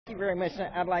you very much.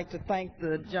 I'd like to thank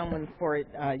the gentleman for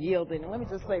yielding. And let me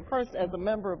just say, first, as a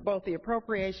member of both the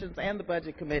Appropriations and the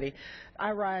Budget Committee,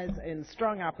 I rise in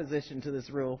strong opposition to this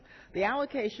rule. The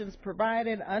allocations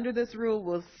provided under this rule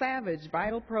will savage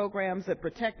vital programs that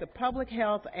protect the public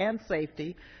health and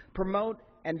safety, promote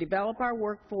and develop our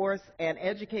workforce, and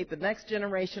educate the next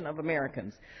generation of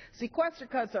Americans. Sequester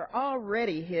cuts are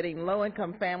already hitting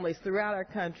low-income families throughout our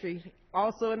country,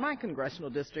 also in my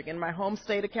congressional district, in my home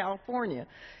state of California,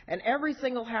 and every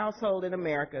single household in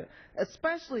America,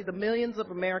 especially the millions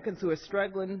of Americans who are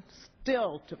struggling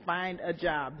still to find a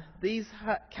job. These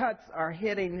cuts are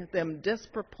hitting them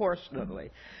disproportionately.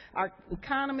 Our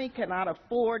economy cannot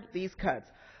afford these cuts.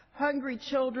 Hungry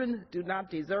children do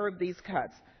not deserve these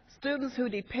cuts. Students who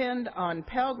depend on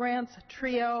Pell Grants,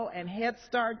 TRIO, and Head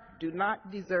Start do not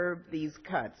deserve these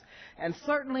cuts. And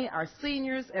certainly our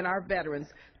seniors and our veterans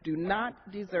do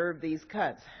not deserve these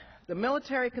cuts. The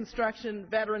military construction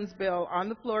veterans bill on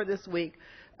the floor this week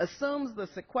assumes the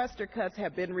sequester cuts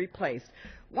have been replaced.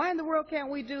 Why in the world can't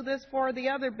we do this for the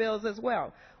other bills as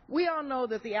well? We all know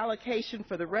that the allocation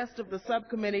for the rest of the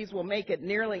subcommittees will make it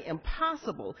nearly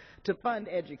impossible to fund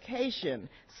education,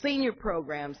 senior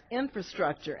programs,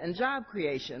 infrastructure, and job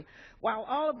creation. While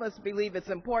all of us believe it's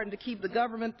important to keep the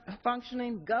government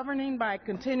functioning, governing by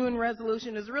continuing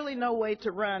resolution is really no way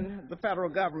to run the federal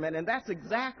government, and that's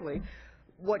exactly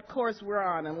what course we're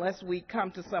on unless we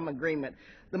come to some agreement.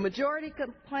 The majority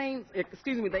claim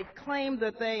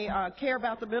that they care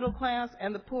about the middle class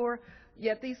and the poor,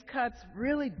 yet these cuts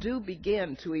really do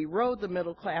begin to erode the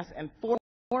middle class and force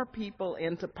more people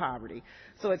into poverty.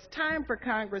 So it's time for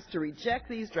Congress to reject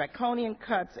these draconian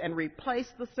cuts and replace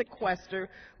the sequester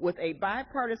with a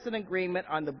bipartisan agreement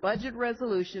on the budget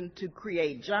resolution to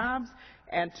create jobs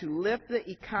and to lift the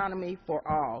economy for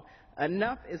all.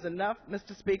 Enough is enough,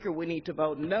 Mr. Speaker. We need to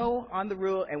vote no on the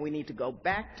rule, and we need to go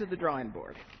back to the drawing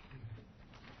board.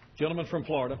 Gentleman from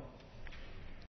Florida.